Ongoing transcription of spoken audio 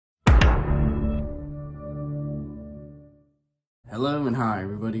Hello and hi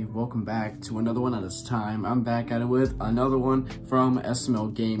everybody, welcome back to another one. At this time I'm back at it with another one from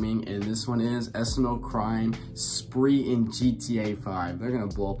SML Gaming, and this one is SML Crime Spree in GTA 5. They're gonna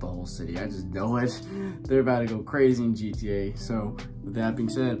blow up the whole city, I just know it. They're about to go crazy in GTA. So with that being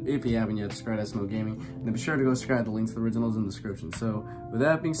said, if you haven't yet subscribed to SML Gaming, then be sure to go subscribe. The links to the originals in the description. So with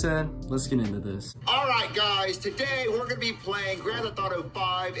that being said, let's get into this. Alright guys, today we're going to be playing Grand Theft Auto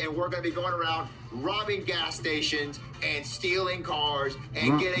 5, and we're going to be going around robbing gas stations and stealing cars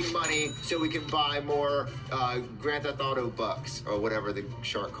and getting money so we can buy more Grand Theft Auto bucks, or whatever the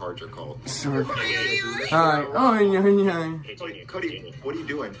shark cards are called. Shark. Hi. Oh, yeah. Hey, Cody, what are you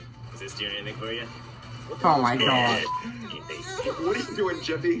doing? Is this doing anything for you? Oh my god. What are you doing,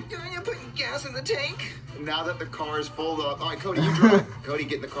 Jeffy? You're putting gas in the tank? Now that the car is full up. Alright, Cody, you drive. Cody,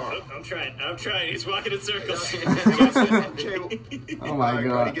 get in the car. Oh, I'm trying. He's walking in circles. Okay. Oh my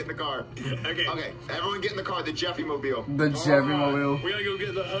god. Cody, get in the car. Okay, everyone get in the car, the Jeffy Mobile. The Jeffy Mobile. We gotta go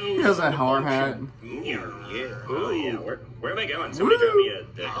get the hose. He has a hard hat. Yeah. Oh yeah. Where am I going? Somebody got me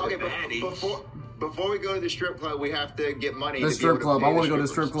a Okay, badge. before we go to the strip club, we have to get money. The strip club. I want to go to the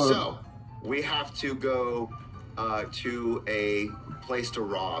strip club. So, we have to go to a place to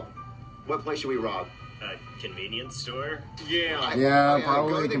rob. What place should we rob? Convenience store? Yeah. Yeah, Go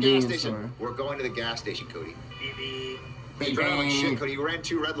probably to a the gas convenience station. store. We're going to the gas station, Cody. Beep. You're driving like shit, Cody. You ran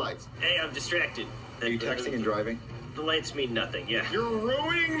 2 red lights. Hey, I'm distracted. Are you texting and driving? The lights mean nothing. Yeah. You're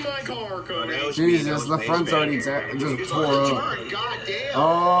ruining my car, Cody. Jesus, the front's already just tore up. God damn. Yeah,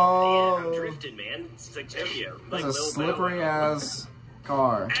 I'm Oh, drifting, man. It's like Tokyo. that's Like a Lil slippery Bow. ass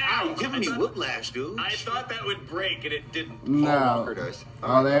car. Ow! You're giving me whiplash, dude. I thought that would break, and it didn't. Paul Walker No. does.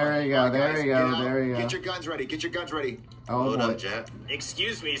 Oh, there you go, Alright, there guys, you go, get out. there you go. Get your guns ready. Get your guns ready. Oh Hold boy. up, Jack.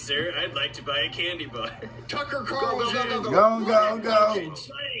 Excuse me, sir. I'd like to buy a candy bar. Tucker Go, Carl go, was go, in. go, go. Go, go, go.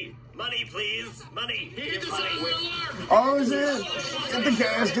 Money, please. Money. He hit the Money. silent alarm. Oh shit. Get the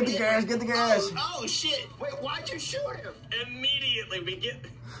gas, get the gas, get the gas. Oh shit! Wait, why'd you shoot him? Immediately, we get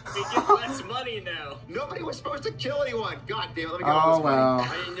less money now. Nobody was supposed to kill anyone. God damn it! Let me get Oh all this money. wow.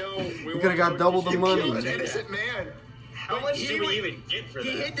 I know. You could have got double the You killed an money. innocent man. How much do we even get for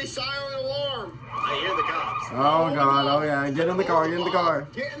He that? hit the silent alarm. I hear the cops. Oh god, oh yeah. Get in the car, get in the car.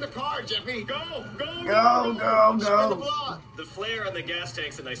 Get in the car, Jeffy. Go. Go, go, Spin the go. block. The flare on the gas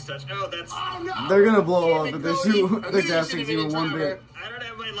tank's a nice touch. Oh, that's. Oh no! They're gonna blow up if they Cody. shoot I the knew gas you tanks should've been even a one driver. bit. I don't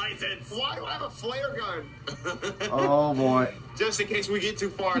have my license. Why do I have a flare gun? Oh boy. Just in case we get too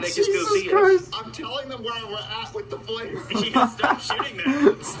far, they can still Jesus see us. Christ. I'm telling them where we're at with the flare. Yeah, stop shooting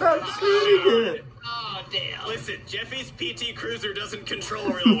that. Stop shooting it. Oh, damn. Listen, Jeffy's PT Cruiser doesn't control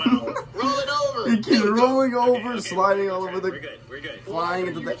real well. Roll it over. He keeps rolling over, Okay, sliding we're all good, over We're the, good. We're good. flying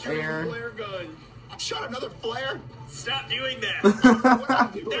into You the shot a air. flare gun. I shot another flare. Stop doing that. What am I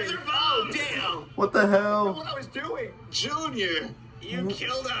doing? Those are bombs. Damn. What the hell? What I was doing. Junior. You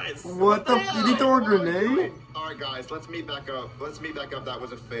killed us. What the? Did he throw a grenade? Alright guys, let's meet back up. That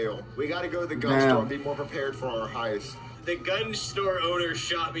was a fail. We gotta go to the gun Damn. store and be more prepared for our heist. The gun store owner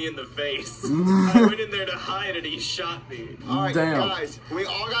shot me in the face. I went in there to hide and he shot me. Alright Damn. guys, we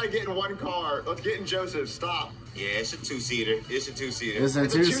all gotta get in one car. Let's get in Joseph. Stop. Yeah, it's a 2-seater. It's a 2-seater. It's a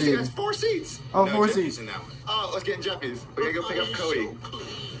It's a 2-seater. two-seater. It's 4 seats. Oh, No, 4 Jeffy's seats. in that one. Oh, let's get in Jeffy's. We gotta go pick up Cody.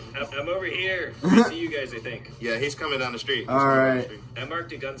 I'm over here. I see you guys, I think. Yeah, he's coming down the street. All right. I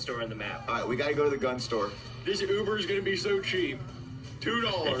marked a gun store on the map. Alright, we gotta go to the gun store. This Uber is gonna be so cheap. $2.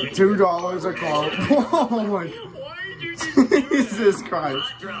 $2 a car. Oh my. Why did you just do that? Jesus Christ.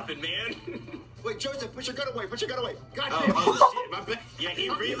 Hot dropping, man. Wait, Joseph, put your gun away. Put your gun away. God Oh, damn. oh shit, my bad. Yeah, he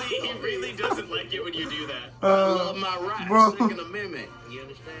really doesn't like it when you do that. I love my rights. bro. Second Amendment. You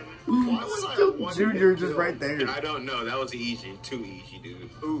understand me? Why was I Still one Junior hit just kill? right there. I don't know. That was easy. Too easy, dude.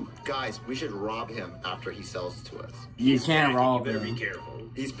 Ooh, guys, we should rob him after he sells it to us. You can't Packing, rob You better be him. careful.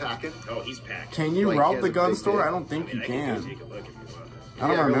 He's packing. Oh, he's packed. Can you Like, he rob has the a gun big store? dick. I don't think I mean, you I can go can. take a look if you want. I don't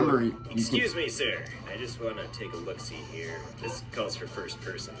Yeah, go remember. look. You Excuse me, sir. I just want to take a look-see here. This calls for first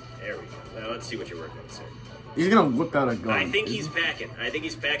person. There we go. Now let's see what you're working with, sir. He's gonna whip out a gun. I think he's packing. I think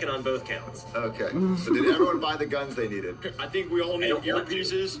he's packing on both counts. Okay. So did everyone buy the guns they needed? I think we all I need don't want to.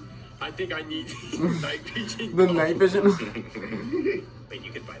 earpieces. I think I need night vision. the night vision. Wait,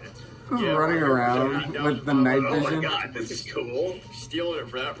 you could buy that, sir. Just Yeah, running around with the night Oh my vision. god, this is cool. Stealing it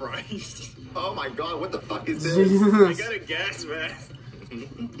for that price. Oh my god, what the fuck is this? I Jesus. got a gas mask.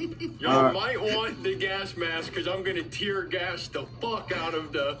 Y'all might want the gas mask because I'm gonna tear gas the fuck out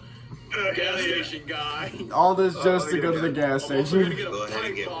of the gas station guy. All this just to go to the gas I'm also gonna station. get Go a ahead and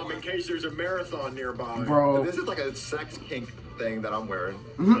pipe get bomb one. in case there's a marathon nearby. Bro. This is like a sex kink thing that I'm wearing.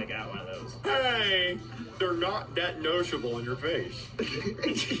 I got one of those. Hey, they're not that noticeable in your face.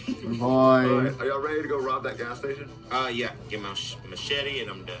 Boy. Alright, are y'all ready to go rob that gas station? Yeah. Get my machete and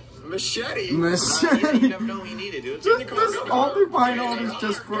I'm done. Machete? You Machete. never know when you need it, dude. This all they find all is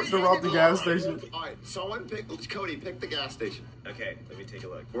just to rob the gas station. Alright, someone pick, Cody, pick the gas station. Okay, let me take a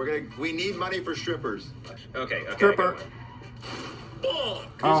look. We need money for strippers. Okay. Stripper. Oh, this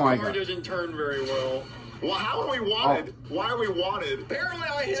Oh my car God. doesn't turn very well. Well, how are we wanted? Why are we wanted? Apparently,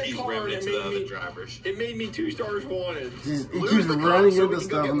 I hit a He's car and ripping it it to the other made me. drivers. It made me 2 stars wanted. He Lose keeps the car running so we into can go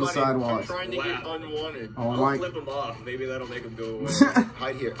stuff get on the money. I'm sidewalks. trying to get Wow. unwanted. Oh I'll my. flip them off. Maybe that'll make them go away.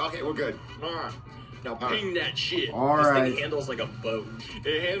 Hide here. Okay, we're good. Alright. Now ping that shit. This Alright. thing handles like a boat.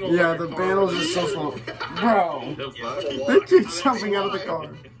 It handles Yeah, like a the car. panels is so slow. Bro. The fuck? They keep jumping out of the car.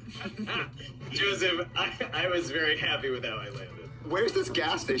 Joseph, I was very happy with how I landed. Where's this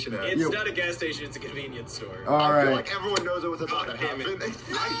gas station at? It's not a gas station, it's a convenience store. I feel Alright. like everyone knows what's about to Damn it. happen.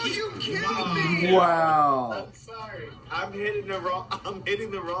 No, you kidding me? Wow. Sorry. I'm hitting the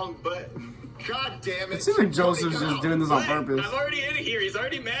wrong button. God damn it. It seems like Joseph's Cody, just doing this on What? purpose. I'm already in here. He's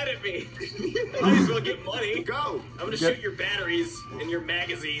already mad at me. I might as well get money. Go. I'm gonna Get- shoot your batteries and your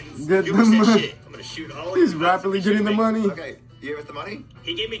magazines. Get Give the us that money. shit. I'm gonna shoot all of He's your rapidly cops. getting the money. Okay, you give us the money?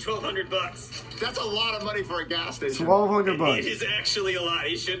 He gave me $1,200. That's a lot of money for a gas station. $1,200 It bucks. is actually a lot.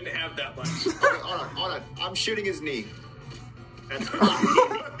 He shouldn't have that much. Okay, hold on. I'm shooting his knee. That's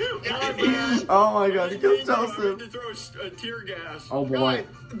Oh my God, he killed I had Joseph. to throw tear gas. Oh boy.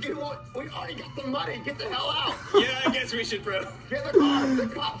 Guys, we already got the money. Get the hell out. Yeah, I guess we should, bro. Get in the car. The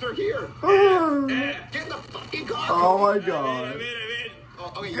cops are here. Oh Get in the fucking car. my I'm in. God.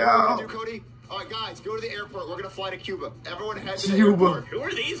 Oh, okay, you Go. know what we're gonna do, Cody? All right, guys, go to the airport. We're gonna fly to Cuba. Everyone head to the Cuba. airport. Who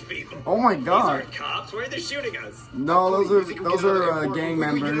are these people? Oh my These God. aren't cops. Why are they shooting us? No, Cody, you think we those can get to the are airport? gang We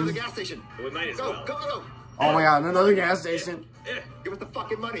can get to the members. gas station. We might as Go, well. go, go, go. Oh my God, another gas station. Give us the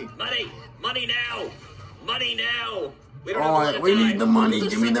fucking money. Money! Money now! Money now! We don't Oh have a my, lot of we time. need the money.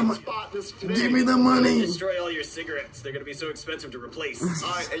 This is Give me the second money. spot this today. Give me the money. Destroy all your cigarettes. They're gonna be so expensive to replace. All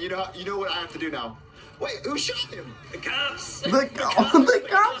right, and you know what I have to do now? Wait, who shot him? The cops! The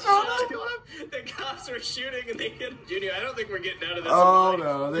cops shot him. The cops were shooting and they hit Junior. I don't think we're getting out of this Oh alive.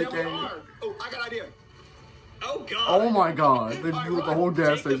 no, they Yeah, we can't. are. Oh, I got an idea. Oh god! Oh my God, they blew the whole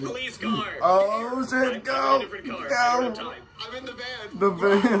gas Take the station. police car! Oh shit, I'm in a go, different car. I don't have go. time. I'm in the van. The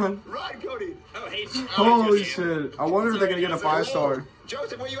van. Run, Cody. Oh, hey, Holy Joseph. shit. I wonder if they're gonna get a 5-star.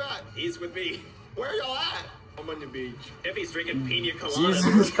 Joseph, where you at? He's with me. Where y'all at? I'm on the beach. Jeffy's drinking pina colada.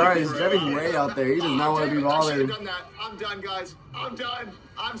 Jesus Christ, Jeffy's way out there. He does not want to be Damn it, I should have bothered. done that. I'm done, guys. I'm done.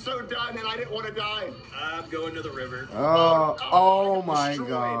 I'm so done, and I didn't want to die. I'm going to the river. Oh my Destroyed.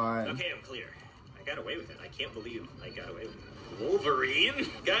 God. Okay, I'm clear. I got away with it. I can't believe I got away with it. Wolverine?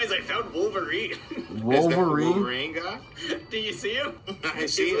 Guys, I found Wolverine. Wolverine? guy? Do you see him? I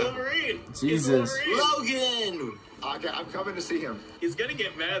see He's him. Wolverine. Jesus. He's Wolverine. Logan! Okay, I'm coming to see him. He's gonna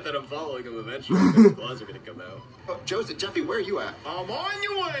get mad that I'm following him eventually. His claws are gonna come out. Oh, Joseph, Jeffy, where are you at? I'm on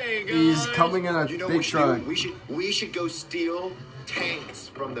your way, guys. He's coming in a You know big what truck. we should do? We should go steal tanks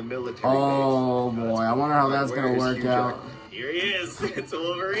from the military Oh boy, I wonder how that's gonna Where's work Hugh out. Jackman? Here he is. It's a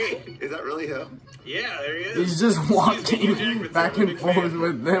Wolverine. base. Is that really him? Yeah, there he is. He's just Hugh walking Jackman's back a and big forth fan.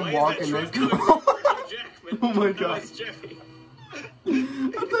 with them Why walking is that next truck to coming from Hugh Jackman? Oh my No, God. it's Jeffy.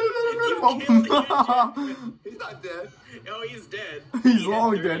 He's not dead. Oh, he's dead. He's He had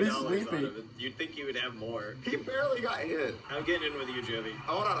long dead. He's $30 out sleeping. of it. You'd think he would have more. He barely got hit. I'm getting in with you, Jeffy.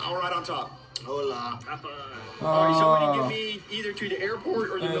 Hold on, I'll ride on top. Hola. Papa. All right, somebody Oh, get me either to the airport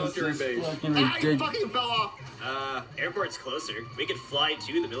or the military base. fucking Ah, he ridiculous. fucking fell off. Airport's closer. We could fly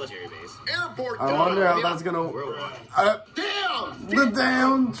to the military base. Airport. I done. wonder how Yeah. that's gonna. Damn! The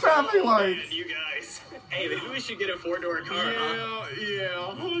damn traffic lights. Man, you guys. Hey, maybe we should get a 4-door car, huh?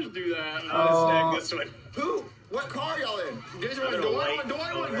 Yeah, let's do that. I'm gonna snag this one. Who? What car y'all in? This I one, don't the know, white white. one, the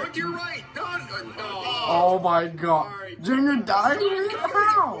white one. Look to your right. Done. Oh my God. Junior died?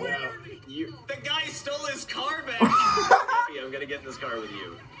 How? The guy stole his car back. Jeffy, I'm gonna get in this car with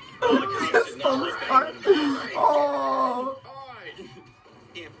you. Oh, the cops did not let that happen. Oh. All right.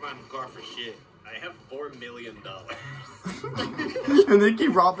 Can't find a car for shit. I have $4 million. And they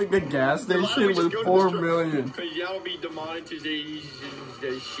keep robbing the gas Why don't we station just with go to the 4 strip? million. Because y'all be demonetizing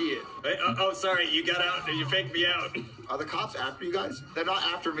the shit. Wait, oh, sorry, you got out and you faked me out. Are the cops after you guys? They're not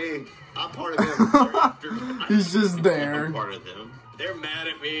after me. I'm part of them. He's just there. Part of them. They're mad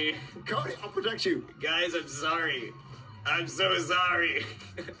at me. Cody, I'll protect you. Guys, I'm sorry. I'm so sorry.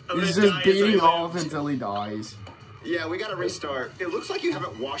 I'm He's gonna just die as I beating live. off until he dies. Yeah, we gotta restart. It looks like you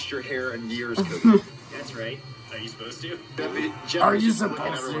haven't washed your hair in years, Cody. That's right. Are you supposed to? Jeffy Are you just flicking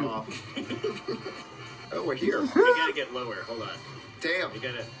supposed everyone to? off. Oh, we're here. You gotta get lower. Hold on. Damn. You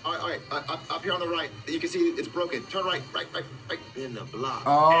gotta. All right. Up here on the right. You can see it's broken. Turn right. Right. In the block.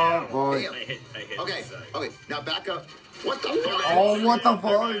 Oh boy. Damn. I hit. Okay. the side. Okay. Now back up. What the fuck? Oh, what the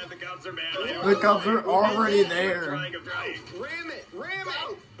fuck? The cops are mad. The cops are already there. I'm trying. Ram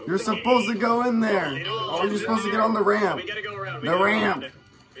it. You're supposed to go in there. Oh, you're supposed to get on the ramp. We gotta go around. The ramp.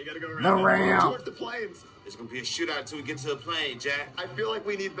 We gotta go around. The ramp. Towards the planes. It's gonna be a shootout until we get to the plane, Jack. I feel like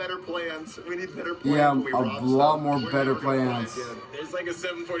we need better plans. We need better plans. Yeah, when we a rob lot stuff. more We're better never gonna fly plans. again. There's like a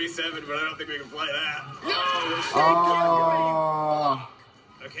 747, but I don't think we can fly that. Oh.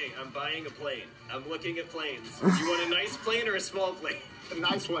 Okay, I'm buying a plane. I'm looking at planes. Do you want a nice plane or a small plane? A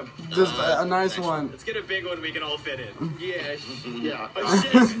nice one. Just a nice one. Let's get a big one we can all fit in. Yeah. Yeah. Oh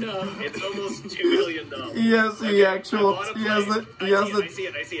shit, no. It's almost $2 million. Yes, the actual. I bought a He has plane. it. He has I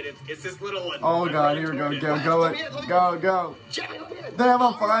it. see it. It's this little one. Oh I'm god, running here we go. toward it. Go. Jimmy, look at it. They have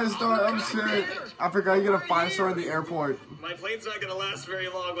a 5-star. Oh shit. I forgot you get a 5-star in the airport. My plane's not gonna last very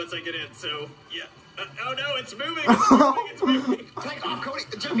long once I get in, so yeah. Oh no, it's moving! It's moving! Take off, Cody.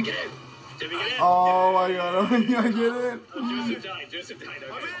 Jimmy, get in. Jimmy, get in! Oh my god. Oh my god, get it. Joseph died,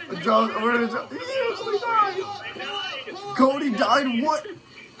 okay. Where did he actually die? I died! Cody died. What?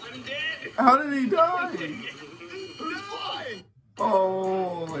 I'm dead! How did he die? Who's flying?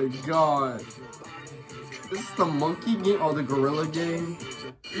 Oh my god. This is the monkey game? Oh, the gorilla game?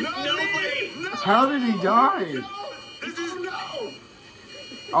 Nobody! No. How did he die? This is no.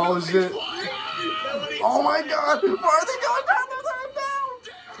 Oh shit. Fly. Nobody! Oh my god. Why are they going down?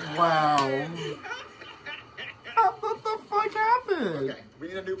 They're going down. Wow. What the fuck happened? Okay, we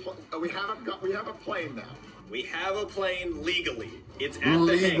need a new plane. We have a plane now. We have a plane legally. It's at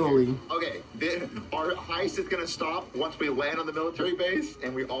the hangar. Legally. Okay, then our heist is gonna stop once we land on the military base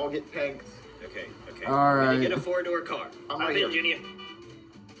and we all get tanks. Okay. All We're right. gonna get a 4-door car. I'm Hop right in, here. Junior.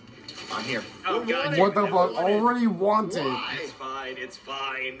 I'm here. Oh god. What the fuck? Already wanted. It's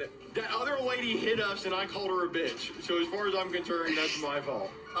fine. That other lady hit us and I called her a bitch. So as far as I'm concerned, that's my fault.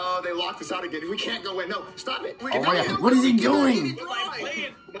 Oh, they locked us out again. We can't go in. No, stop it. We Oh my god. What is he doing?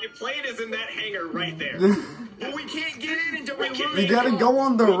 My plane is in that hangar right there. Well, we can't get in until we You gotta go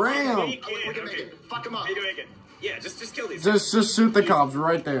on the ramp. We can make it. Fuck him up. How do you make it? Yeah, just kill these. Just shoot the cops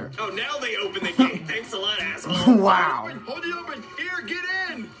right there. Oh, now they open the gate. Thanks a lot, asshole. Wow. Hold it open. Here, get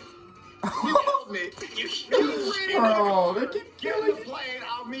in. You killed me. You Bro, they keep Get in killing the plane.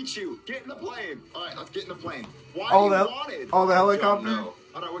 I'll meet you. Get in the plane. All right, let's get in the plane. Why Oh, you the- wanted? oh, the helicopter? No.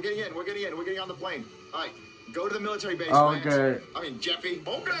 All right, we're getting in. We're getting on the plane. All right, go to the military base. Okay. Lance. I mean, Jeffy.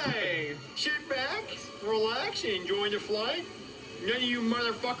 Okay. Sit back, relax, and enjoy the flight. None of you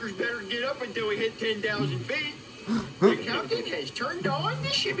motherfuckers better get up until we hit 10,000 feet. The captain has turned on the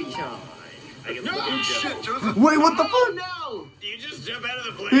shimmy sign. I can No, shit, Joseph. Wait, what the fuck? No. Do you just jump out of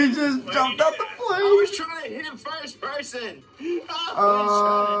the plane? He just Why'd jumped you out do the that? I plane. was trying to hit him first person.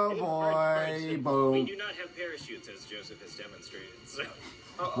 Oh boy, We boom. do not have parachutes, as Joseph has demonstrated. So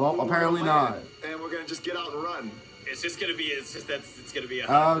Well, apparently not. And we're gonna just get out and run. it's gonna be a Oh,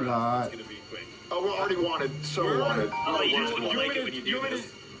 hot run. God. It's gonna be quick. Oh, we're already wanted. So wanted. Oh, you just won't like it when you do want me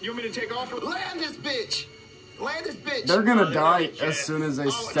this. to take off? Land this bitch. Land this bitch. They're gonna die as soon as they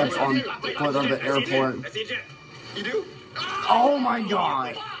step on foot of the airport. I see a jet. You do? Oh my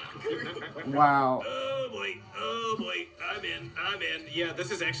god. Wow. Oh boy, I'm in. Yeah,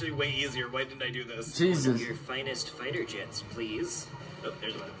 this is actually way easier. Why didn't I do this? Jesus. Your finest fighter jets, please. Oh,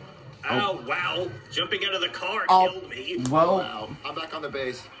 there's one. Oh, wow. Jumping out of the car killed me. Well. Wow. I'm back on the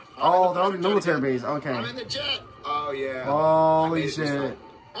base. Oh, they're on the military base. Okay. I'm in the jet. Oh, yeah. Holy I made it this shit. time.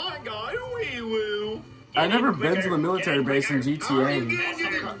 I got a wee woo. I never been to the military base in How you GTA.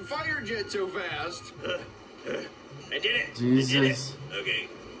 get a fire jet so fast? I did it. Jesus. Okay.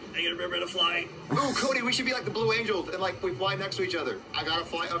 I gotta remember to fly. Ooh, Cody, we should be like the Blue Angels and like we fly next to each other. I gotta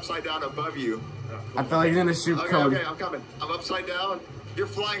fly upside down above you. I feel like you're gonna shoot Okay, Cody. okay, I'm coming. I'm upside down. You're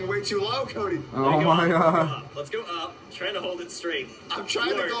flying way too low, Cody. Oh my god. Let's go up. Trying to hold it straight. I'm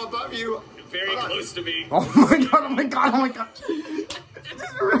trying to go above you. Very Hold on. close to me. Oh my god, oh my god, oh my god.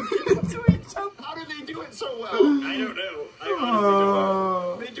 Just ran into each other. How do they do it so well? I don't know. I honestly don't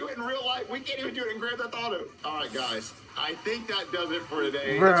know. They do it in real life. We can't even do it in Grand Theft Auto. All right, guys. I think that does it for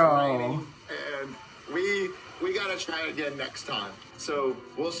today. Bro. It's raining, and we gotta try again next time. So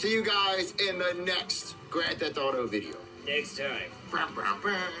we'll see you guys in the next Grand Theft Auto video. Next time.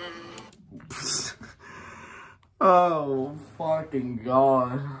 Oh, fucking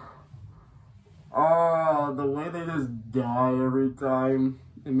god. Oh, the way they just die every time,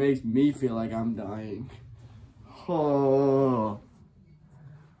 it makes me feel like I'm dying. Oh.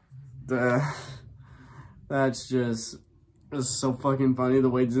 That's just It's so fucking funny the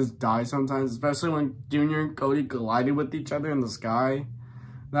way they just die sometimes, especially when Junior and Cody collided with each other in the sky.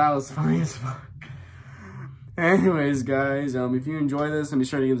 That was funny as fuck. Anyways, guys, if you enjoy this, then be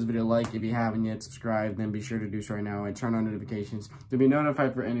sure to give this video a like. If you haven't yet subscribed, then be sure to do so right now and turn on notifications to be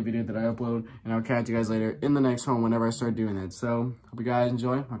notified for any video that I upload. And I'll catch you guys later in the next one whenever I start doing that. So, hope you guys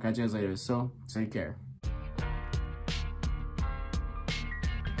enjoy. I'll catch you guys later. So, take care.